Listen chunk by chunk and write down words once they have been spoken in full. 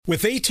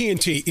With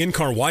AT&T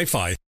in-car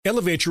Wi-Fi,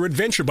 elevate your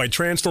adventure by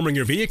transforming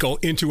your vehicle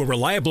into a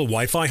reliable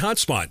Wi-Fi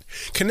hotspot.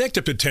 Connect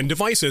up to 10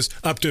 devices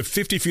up to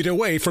 50 feet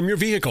away from your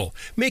vehicle,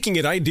 making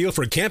it ideal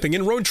for camping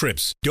and road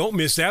trips. Don't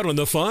miss out on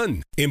the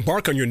fun.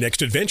 Embark on your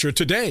next adventure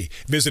today.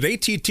 Visit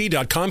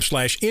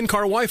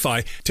att.com/in-car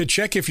Wi-Fi to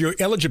check if you're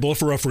eligible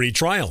for a free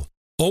trial.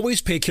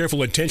 Always pay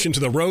careful attention to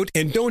the road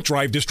and don't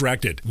drive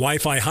distracted.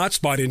 Wi-Fi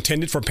hotspot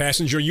intended for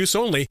passenger use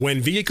only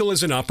when vehicle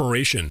is in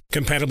operation.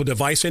 Compatible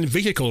device and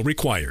vehicle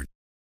required.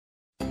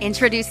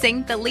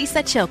 Introducing the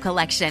Lisa Chill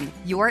Collection,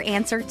 your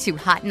answer to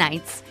hot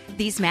nights.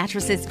 These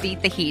mattresses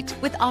beat the heat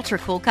with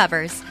ultra-cool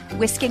covers,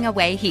 whisking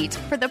away heat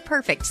for the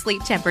perfect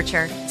sleep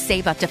temperature.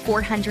 Save up to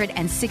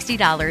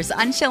 $460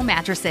 on Chill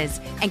mattresses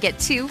and get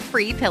 2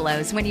 free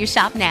pillows when you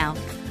shop now.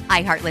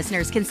 iHeart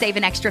listeners can save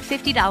an extra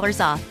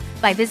 $50 off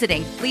by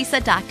visiting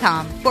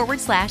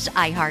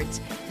lisa.com/iHeart.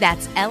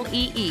 That's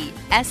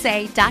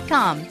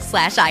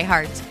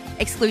LEESA.com/iHeart.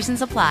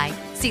 Exclusions apply.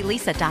 See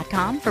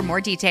lisa.com for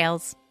more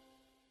details.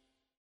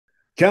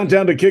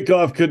 Countdown to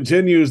kickoff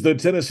continues. The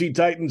Tennessee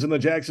Titans and the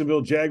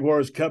Jacksonville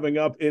Jaguars coming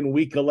up in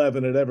Week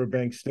 11 at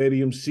Everbank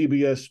Stadium.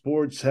 CBS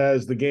Sports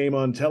has the game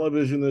on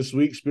television this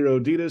week.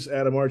 Spiro Ditas,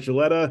 Adam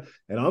Archuleta,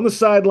 and on the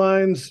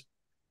sidelines,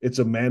 it's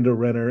Amanda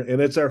Renner.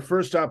 And it's our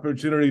first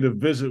opportunity to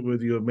visit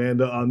with you,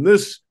 Amanda, on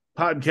this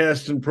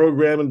podcast and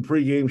program and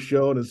pregame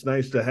show. And it's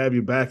nice to have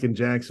you back in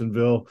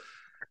Jacksonville.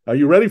 Are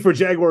you ready for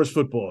Jaguars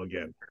football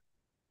again?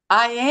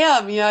 I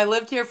am. I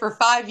lived here for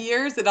 5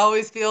 years. It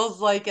always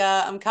feels like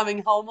I'm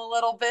coming home a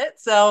little bit.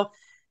 So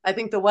I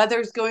think the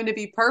weather's going to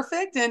be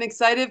perfect and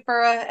excited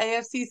for a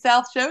AFC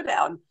South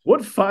showdown.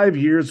 What 5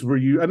 years were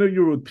you? I know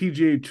you were with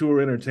PGA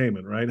Tour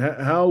Entertainment, right?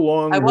 How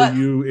long were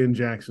you in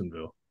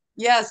Jacksonville?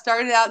 Yeah,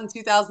 started out in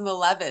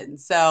 2011.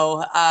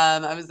 So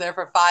I was there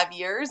for 5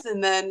 years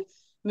and then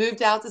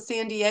moved out to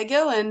San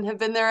Diego and have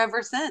been there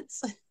ever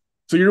since.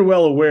 So you're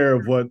well aware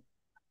of what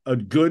a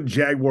good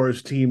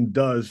Jaguars team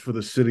does for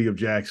the city of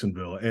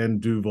Jacksonville and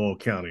Duval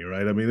County,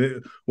 right? I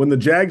mean, when the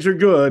Jags are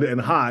good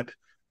and hot,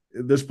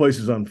 this place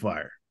is on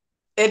fire.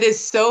 It is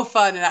so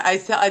fun. And I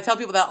tell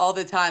people that all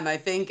the time. I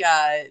think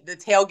the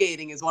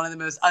tailgating is one of the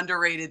most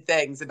underrated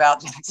things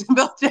about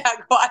Jacksonville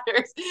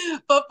Jaguars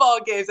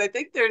football games. I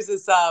think there's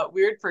this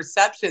weird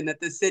perception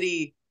that the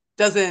city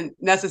doesn't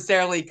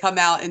necessarily come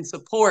out and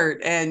support.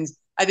 And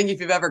I think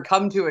if you've ever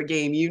come to a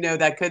game,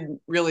 that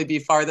couldn't really be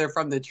farther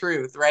from the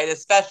truth, right?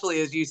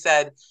 Especially, as you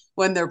said,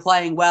 when they're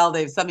playing well,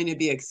 they have something to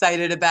be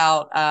excited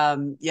about.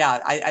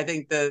 I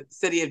think the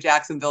city of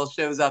Jacksonville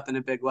shows up in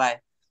a big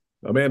way.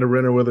 Amanda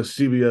Renner with us,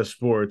 CBS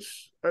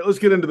Sports. All right, let's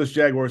get into this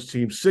Jaguars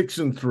team.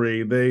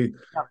 6-3.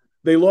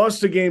 They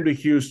lost a game to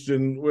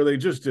Houston where they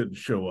just didn't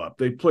show up.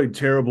 They played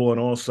terrible on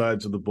all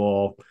sides of the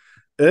ball.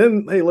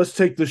 And, hey, let's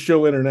take the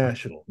show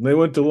international. They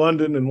went to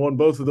London and won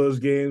both of those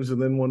games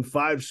and then won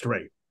 5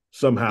 straight.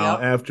 Somehow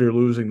after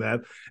losing that.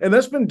 And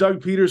that's been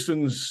Doug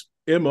Peterson's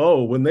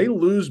MO. When they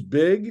lose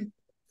big,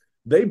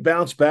 they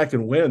bounce back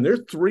and win. They're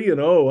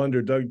 3-0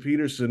 under Doug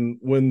Peterson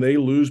when they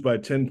lose by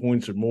 10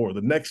 points or more.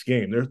 The next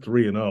game, they're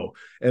 3-0.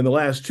 And the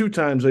last 2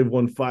 times they've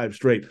won 5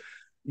 straight.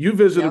 You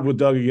visited with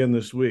Doug again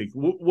this week.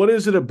 What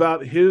is it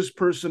about his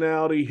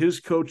personality, his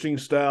coaching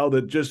style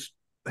that just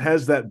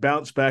has that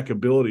bounce back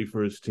ability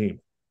for his team?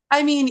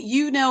 I mean,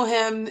 you know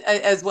him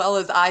as well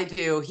as I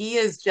do.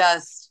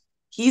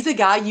 He's a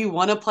guy you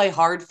want to play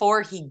hard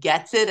for. He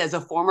gets it as a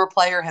former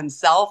player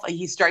himself.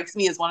 He strikes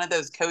me as one of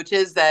those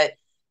coaches that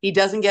he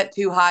doesn't get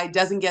too high,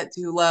 doesn't get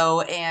too low.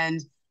 And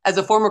as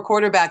a former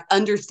quarterback,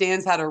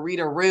 understands how to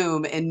read a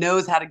room and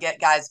knows how to get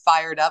guys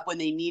fired up when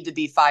they need to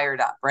be fired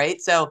up,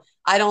 right? So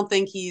I don't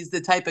think he's the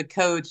type of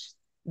coach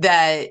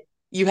that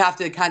you have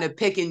to kind of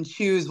pick and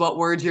choose what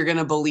words you're going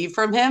to believe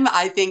from him.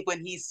 I think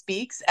when he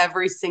speaks,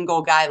 every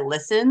single guy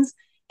listens.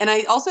 And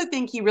I also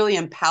think he really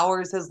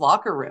empowers his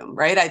locker room,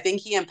 right? I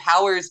think he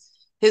empowers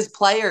his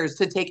players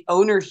to take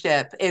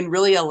ownership and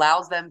really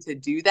allows them to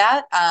do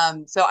that.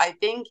 So I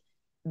think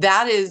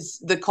that is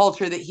the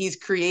culture that he's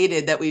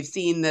created, that we've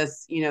seen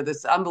this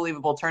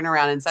unbelievable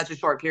turnaround in such a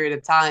short period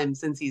of time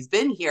since he's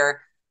been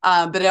here.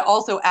 But it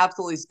also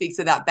absolutely speaks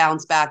to that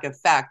bounce back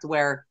effect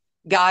where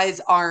guys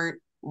aren't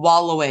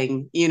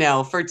wallowing,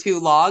 for too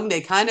long.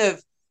 I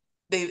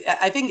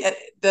think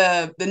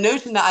the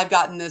notion that I've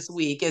gotten this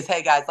week is,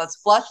 hey guys, let's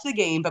flush the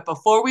game. But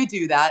before we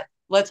do that,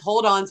 let's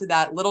hold on to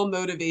that little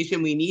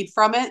motivation we need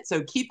from it.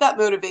 So keep that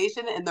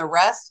motivation and the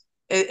rest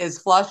is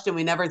flushed and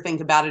we never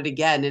think about it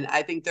again. And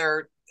I think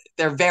they're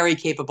very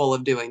capable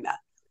of doing that.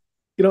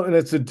 And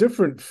it's a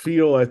different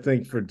feel, I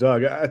think, for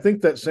Doug. I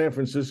think that San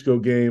Francisco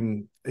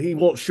game, he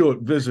won't show it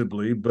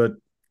visibly, but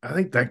I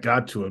think that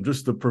got to him.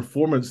 Just the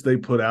performance they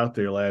put out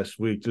there last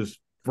week just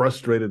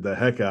frustrated the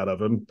heck out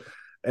of him.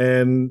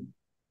 And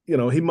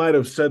he might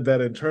have said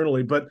that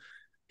internally, but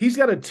he's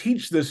got to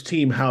teach this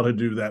team how to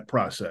do that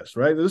process,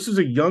 right? This is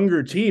a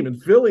younger team. In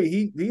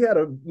Philly, he had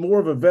more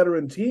of a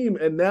veteran team,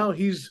 and now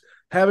he's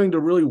having to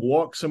really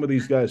walk some of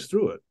these guys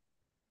through it.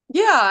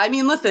 Yeah, I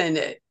mean, listen,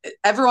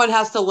 everyone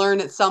has to learn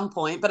at some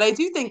point, but I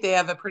do think they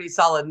have a pretty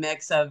solid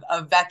mix of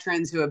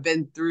veterans who have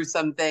been through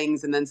some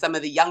things and then some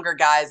of the younger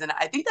guys. And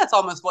I think that's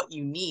almost what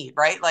you need,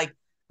 right? Like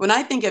when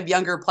I think of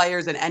younger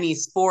players in any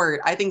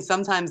sport, I think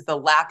sometimes the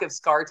lack of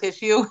scar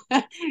tissue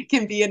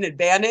can be an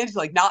advantage,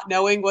 like not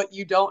knowing what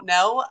you don't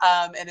know.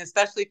 And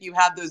especially if you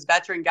have those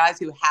veteran guys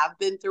who have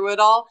been through it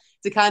all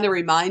to kind of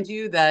remind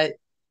you that,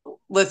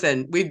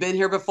 listen, we've been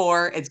here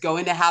before, it's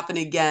going to happen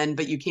again,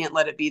 but you can't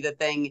let it be the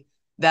thing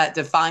that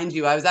defined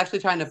you. I was actually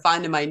trying to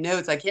find in my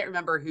notes. I can't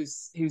remember who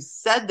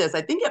said this.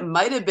 I think it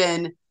might have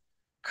been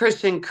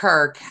Christian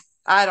Kirk.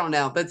 I don't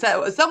know, but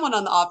someone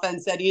on the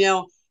offense said,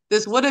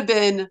 this would have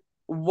been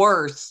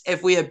worse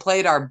if we had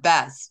played our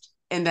best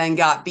and then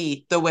got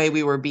beat the way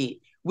we were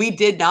beat. We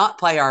did not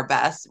play our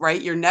best,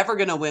 right? You're never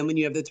going to win when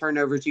you have the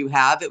turnovers you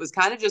have. It was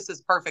kind of just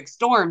this perfect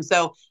storm.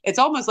 So it's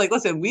almost like,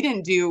 listen, we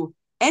didn't do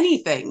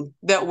anything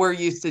that we're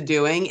used to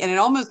doing. And it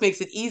almost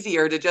makes it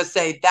easier to just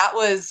say that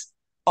was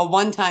a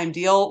one-time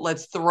deal.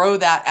 Let's throw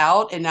that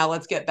out. And now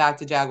let's get back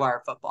to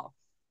Jaguar football.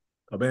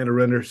 Amanda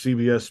Renner,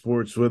 CBS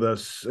Sports with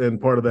us. And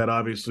part of that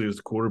obviously is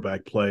the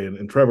quarterback play.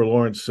 And Trevor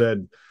Lawrence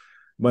said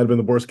might have been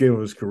the worst game of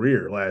his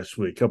career last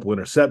week. Couple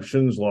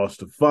interceptions,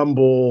 lost a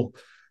fumble,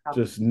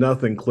 just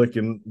nothing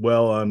clicking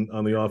well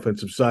on the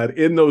offensive side.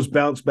 In those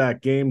bounce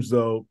back games,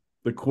 though,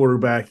 the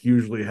quarterback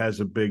usually has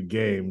a big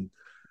game.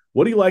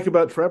 What do you like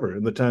about Trevor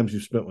and the times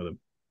you've spent with him?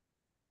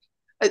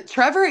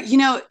 Trevor,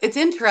 it's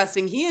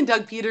interesting. He and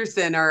Doug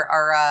Peterson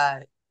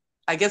are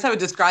I guess I would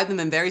describe them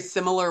in very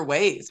similar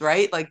ways,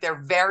 right? Like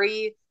they're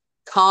very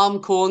calm,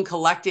 cool, and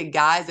collected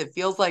guys. It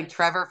feels like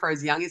Trevor, for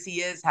as young as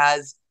he is,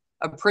 has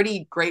a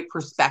pretty great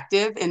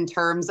perspective in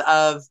terms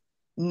of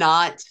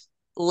not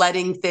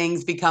letting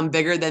things become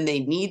bigger than they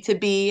need to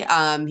be.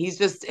 He's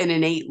just an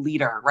innate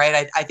leader,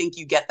 right? I think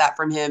you get that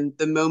from him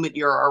the moment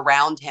you're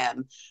around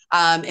him.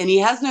 And he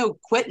has no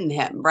quit in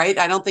him, right?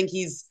 I don't think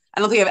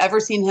I've ever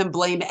seen him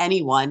blame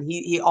anyone.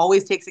 He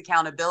always takes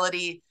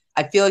accountability.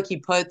 I feel like he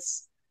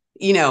puts,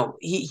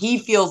 he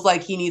feels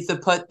like he needs to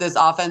put this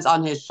offense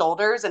on his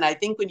shoulders. And I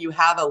think when you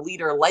have a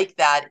leader like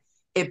that,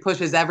 it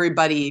pushes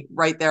everybody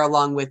right there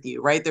along with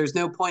you, right? There's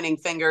no pointing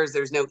fingers.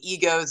 There's no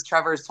egos.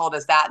 Trevor's told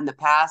us that in the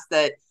past,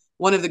 that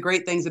one of the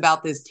great things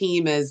about this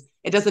team is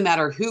it doesn't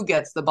matter who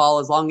gets the ball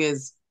as long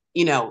as,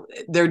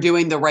 they're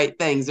doing the right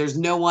things. There's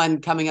no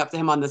one coming up to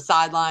him on the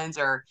sidelines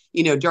or,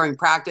 during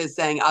practice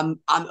saying, I'm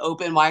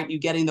open. Why aren't you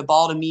getting the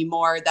ball to me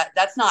more?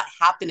 That's not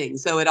happening.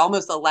 So it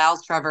almost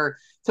allows Trevor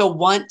to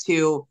want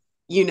to,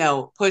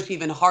 push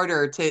even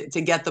harder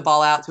to get the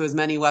ball out to as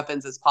many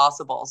weapons as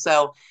possible.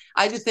 So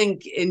I just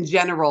think in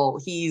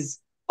general, he's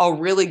a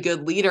really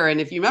good leader.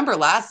 And if you remember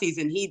last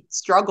season, he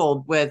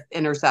struggled with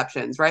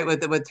interceptions, right?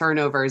 With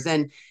turnovers.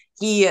 And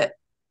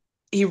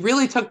he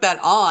really took that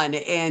on,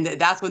 and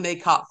that's when they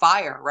caught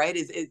fire, right?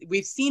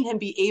 We've seen him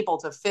be able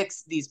to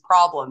fix these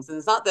problems. And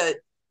it's not that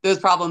those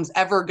problems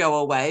ever go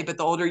away, but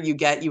the older you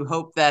get, you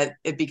hope that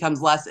it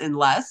becomes less and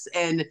less.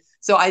 And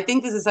so I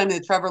think this is something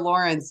that Trevor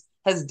Lawrence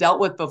has dealt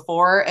with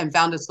before and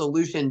found a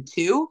solution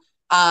to.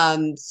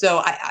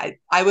 So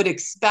I would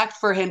expect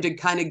for him to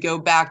kind of go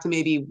back to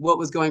maybe what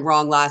was going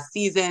wrong last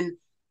season,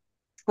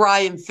 try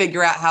and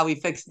figure out how he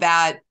fixed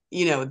that,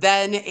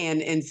 then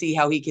and see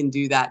how he can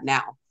do that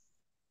now.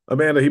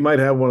 Amanda, he might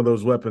have one of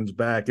those weapons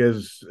back.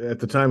 As at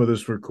the time of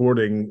this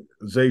recording,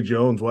 Zay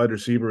Jones, wide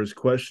receiver, is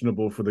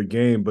questionable for the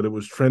game, but it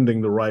was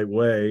trending the right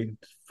way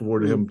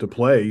for him to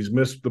play. He's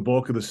missed the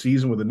bulk of the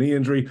season with a knee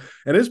injury,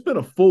 and it's been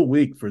a full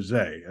week for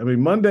Zay. I mean,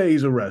 Monday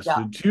he's arrested.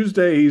 Yeah.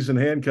 Tuesday he's in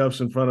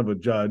handcuffs in front of a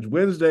judge.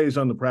 Wednesday he's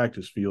on the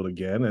practice field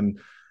again, and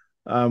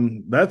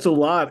that's a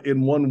lot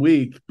in 1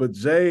 week. But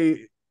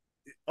Zay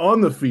on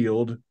the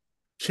field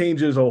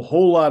changes a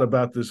whole lot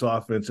about this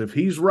offense. If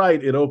he's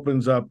right, it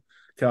opens up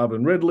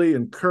Calvin Ridley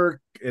and Kirk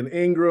and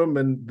Ingram,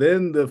 and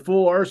then the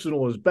full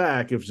arsenal is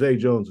back if Zay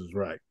Jones is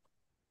right.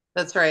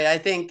 That's right. I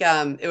think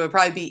it would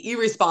probably be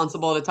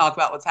irresponsible to talk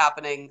about what's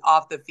happening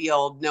off the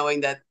field,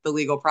 knowing that the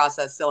legal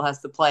process still has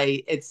to play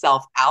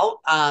itself out.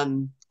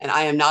 And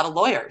I am not a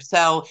lawyer.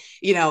 So,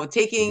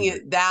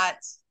 taking that,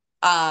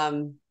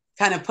 kind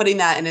of putting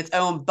that in its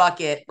own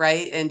bucket,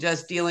 right, and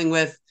just dealing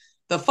with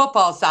the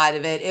football side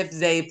of it, if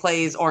Zay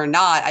plays or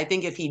not, I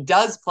think if he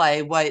does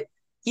play, what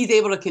he's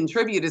able to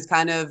contribute is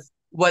kind of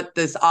what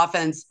this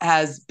offense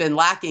has been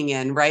lacking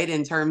in, right?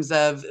 In terms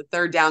of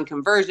third down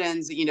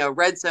conversions,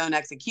 red zone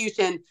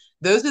execution.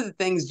 Those are the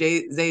things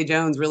Zay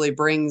Jones really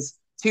brings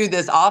to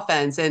this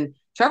offense. And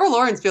Trevor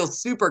Lawrence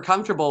feels super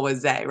comfortable with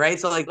Zay, right?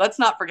 So let's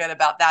not forget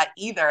about that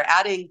either.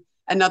 Adding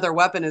another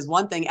weapon is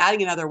one thing.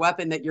 Adding another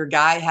weapon that your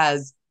guy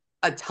has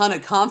a ton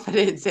of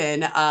confidence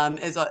in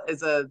is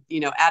a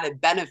added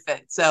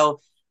benefit.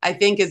 So I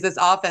think as this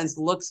offense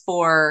looks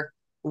for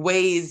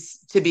ways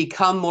to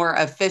become more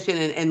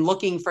efficient and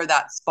looking for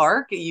that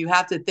spark, you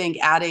have to think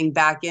adding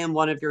back in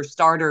one of your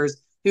starters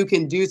who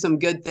can do some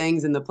good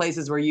things in the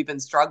places where you've been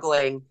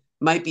struggling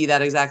might be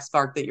that exact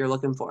spark that you're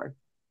looking for.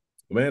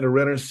 Amanda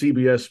Renner,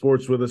 CBS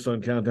Sports with us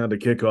on Countdown to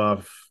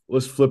Kickoff.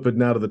 Let's flip it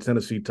now to the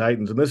Tennessee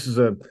Titans. And this is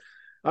a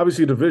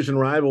obviously a division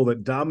rival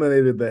that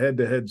dominated the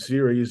head-to-head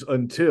series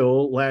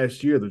until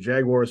last year. The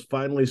Jaguars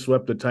finally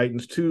swept the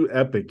Titans. 2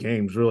 epic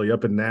games, really,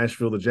 up in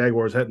Nashville. The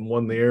Jaguars hadn't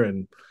won there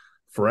in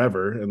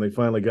forever, and they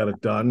finally got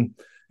it done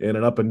in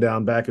an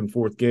up-and-down,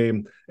 back-and-forth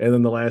game. And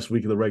then the last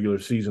week of the regular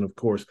season, of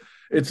course.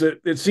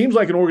 It seems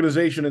like an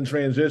organization in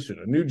transition.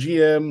 A new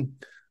GM,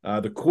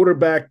 the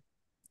quarterback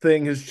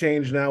thing has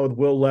changed now with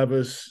Will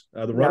Levis.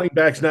 The running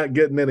back's not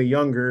getting any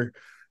younger.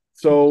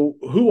 So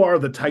who are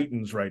the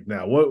Titans right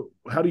now?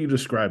 How do you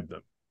describe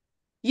them?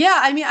 Yeah,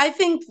 I mean, I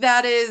think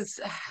that is,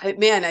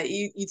 man,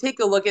 you take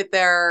a look at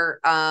their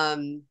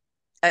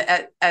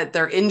at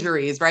their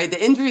injuries, right?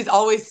 The injuries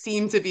always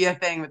seem to be a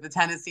thing with the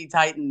Tennessee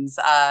Titans.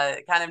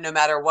 Kind of no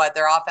matter what,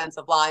 their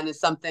offensive line is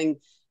something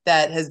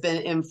that has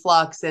been in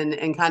flux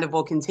and kind of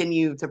will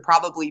continue to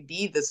probably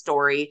be the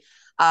story.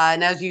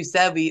 And as you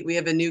said, we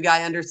have a new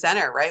guy under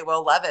center, right?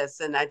 Will Levis,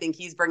 and I think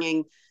he's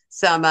bringing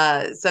some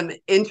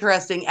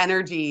interesting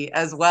energy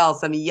as well,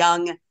 some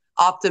young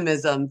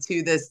optimism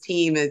to this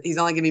team. He's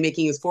only going to be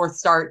making his 4th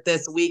start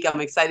this week. I'm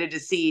excited to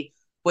see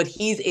what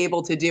he's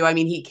able to do. I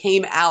mean, he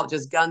came out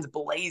just guns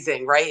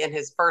blazing, right? In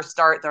his first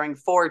start, throwing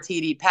 4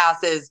 TD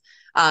passes.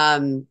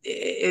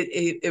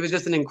 It was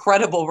just an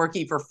incredible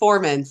rookie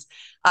performance.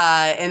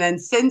 And then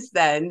since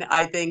then,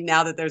 I think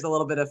now that there's a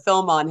little bit of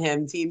film on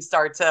him, teams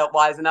start to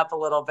wisen up a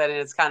little bit, and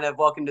it's kind of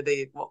welcome to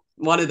the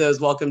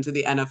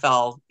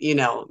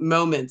NFL,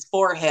 moments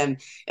for him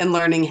and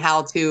learning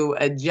how to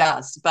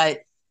adjust.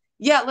 But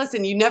yeah,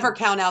 listen, you never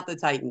count out the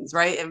Titans,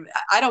 right? And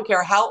I don't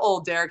care how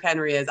old Derrick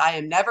Henry is. I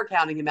am never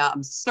counting him out.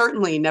 I'm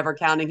certainly never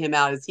counting him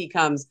out as he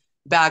comes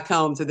back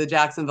home to the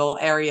Jacksonville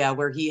area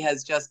where he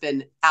has just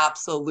been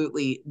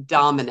absolutely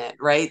dominant,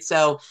 right?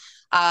 So,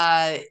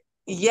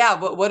 yeah,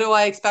 but what do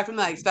I expect from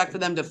them? I expect for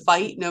them to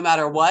fight no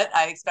matter what.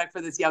 I expect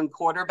for this young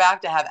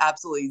quarterback to have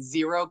absolutely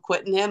zero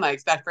quit in him. I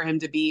expect for him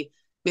to be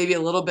maybe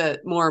a little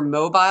bit more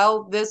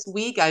mobile this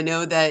week. I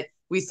know that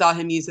we saw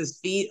him use his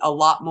feet a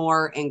lot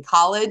more in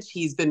college.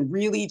 He's been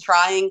really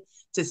trying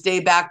to stay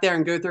back there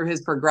and go through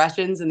his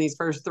progressions in these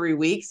first 3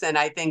 weeks. And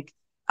I think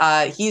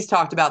he's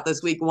talked about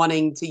this week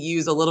wanting to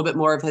use a little bit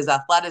more of his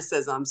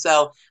athleticism.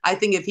 So I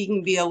think if he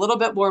can be a little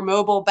bit more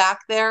mobile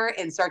back there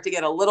and start to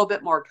get a little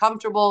bit more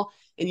comfortable,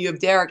 and you have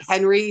Derrick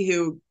Henry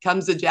who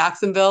comes to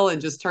Jacksonville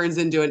and just turns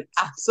into an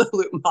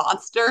absolute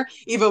monster,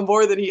 even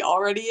more than he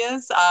already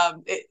is.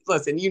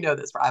 Listen,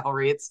 this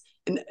rivalry.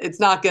 It's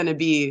not going to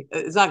be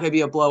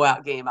a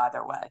blowout game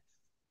either way.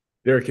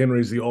 Derrick Henry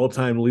is the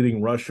all-time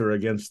leading rusher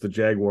against the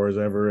Jaguars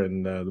ever,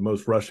 and the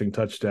most rushing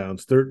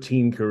touchdowns,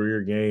 13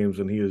 career games,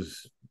 and he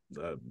is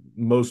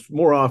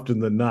more often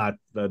than not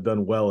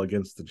done well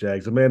against the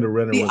Jags. Amanda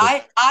Renner.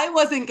 I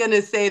wasn't going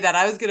to say that.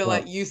 I was going to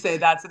let you say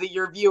that so that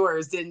your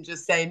viewers didn't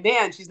just say,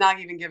 "Man, she's not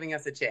even giving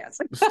us a chance."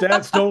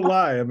 Stats don't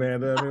lie,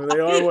 Amanda. I mean, they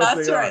are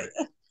what they right.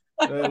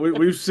 are.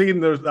 We've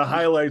seen the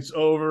highlights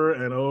over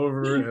and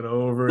over and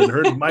over, and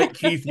heard Mike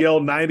Keith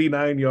yell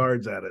 99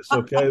 yards at us.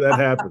 Okay, that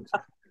happens.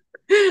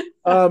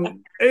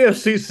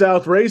 AFC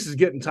South race is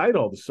getting tight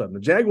all of a sudden. The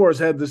Jaguars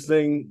had this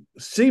thing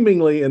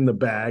seemingly in the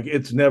bag.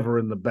 It's never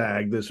in the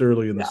bag this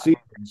early in the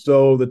season.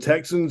 So the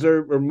Texans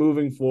are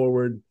moving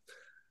forward.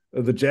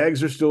 The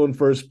Jags are still in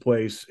first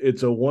place.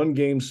 It's a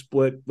 1-game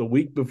split the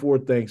week before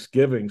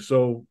Thanksgiving.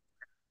 So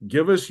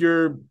give us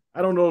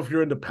I don't know if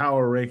you're into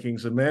power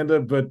rankings, Amanda,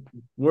 but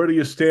where do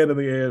you stand in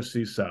the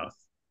AFC South?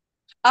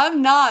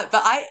 I'm not,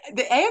 but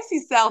the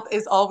AFC South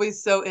is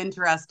always so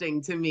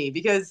interesting to me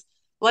because,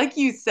 like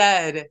you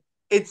said,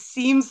 it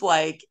seems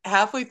like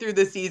halfway through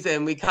the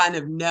season, we kind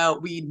of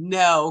know,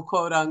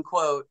 quote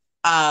unquote,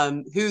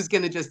 who's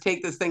going to just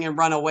take this thing and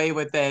run away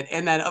with it.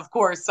 And then, of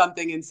course,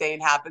 something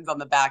insane happens on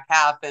the back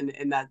half,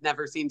 and that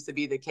never seems to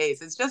be the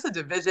case. It's just a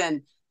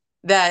division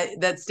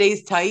that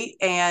stays tight,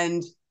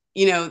 and,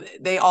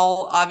 they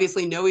all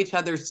obviously know each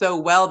other so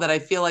well that I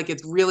feel like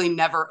it's really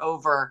never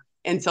over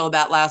until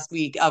that last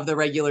week of the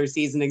regular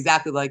season,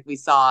 exactly like we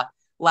saw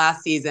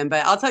last season.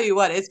 But I'll tell you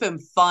what, it's been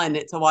fun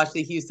to watch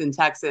the Houston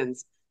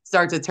Texans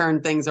start to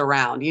turn things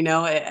around.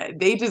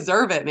 They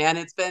deserve it, man.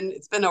 It's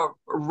been a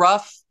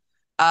rough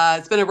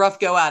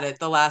go at it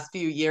the last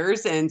few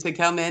years, and to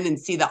come in and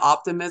see the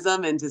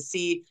optimism and to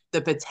see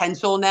the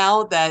potential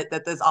now that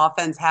this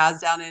offense has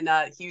down in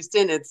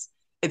Houston,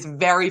 it's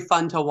very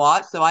fun to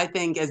watch. So I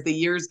think as the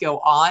years go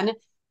on,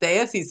 the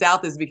AFC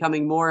South is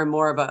becoming more and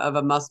more of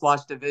a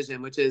must-watch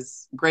division, which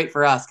is great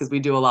for us because we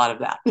do a lot of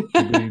that.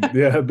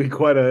 It'd be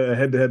quite a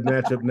head-to-head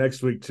matchup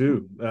next week,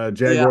 too.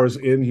 Jaguars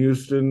in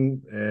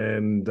Houston,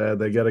 and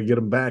they got to get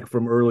them back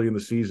from early in the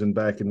season,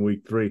 back in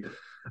week 3.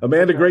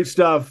 Amanda, great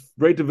stuff.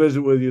 Great to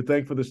visit with you.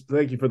 Thank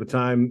you for the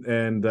time,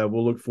 and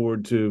we'll look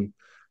forward to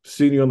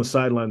seeing you on the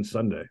sideline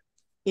Sunday.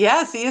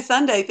 Yeah, see you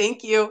Sunday.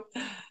 Thank you.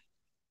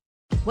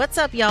 What's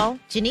up, y'all?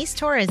 Janice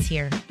Torres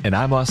here. And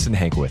I'm Austin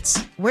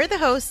Hankwitz. We're the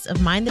hosts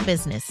of Mind the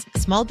Business,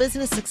 Small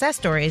Business Success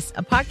Stories,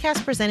 a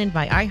podcast presented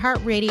by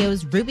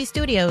iHeartRadio's Ruby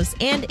Studios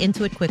and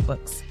Intuit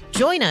QuickBooks.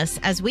 Join us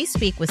as we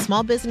speak with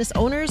small business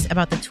owners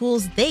about the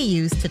tools they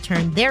use to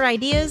turn their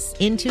ideas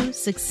into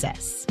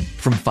success.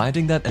 From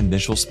finding that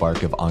initial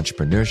spark of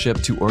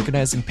entrepreneurship to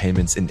organizing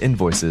payments and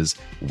invoices,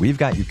 we've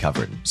got you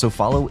covered. So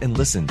follow and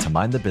listen to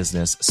Mind the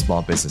Business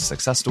Small Business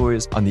Success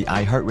Stories on the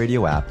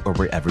iHeartRadio app or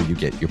wherever you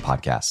get your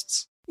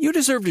podcasts. You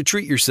deserve to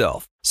treat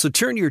yourself. So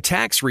turn your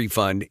tax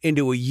refund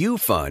into a U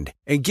fund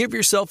and give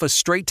yourself a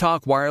Straight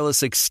Talk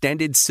Wireless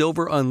Extended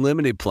Silver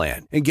Unlimited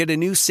plan and get a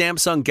new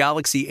Samsung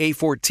Galaxy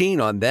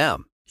A14 on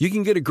them. You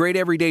can get a great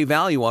everyday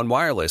value on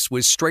wireless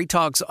with Straight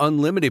Talk's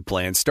unlimited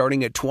plan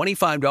starting at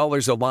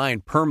 $25 a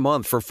line per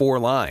month for 4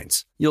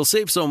 lines. You'll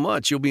save so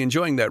much you'll be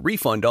enjoying that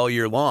refund all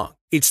year long.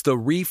 It's the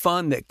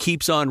refund that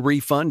keeps on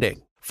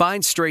refunding.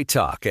 Find Straight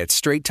Talk at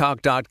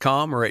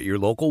straighttalk.com or at your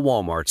local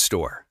Walmart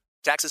store.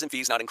 Taxes and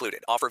fees not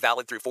included. Offer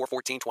valid through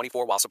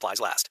 4/14/24 while supplies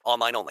last.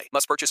 Online only.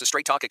 Must purchase a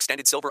Straight Talk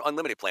Extended Silver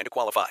Unlimited plan to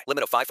qualify.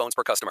 Limit of 5 phones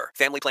per customer.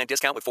 Family plan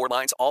discount with 4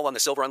 lines, all on the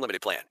Silver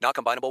Unlimited plan. Not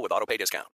combinable with auto pay discount.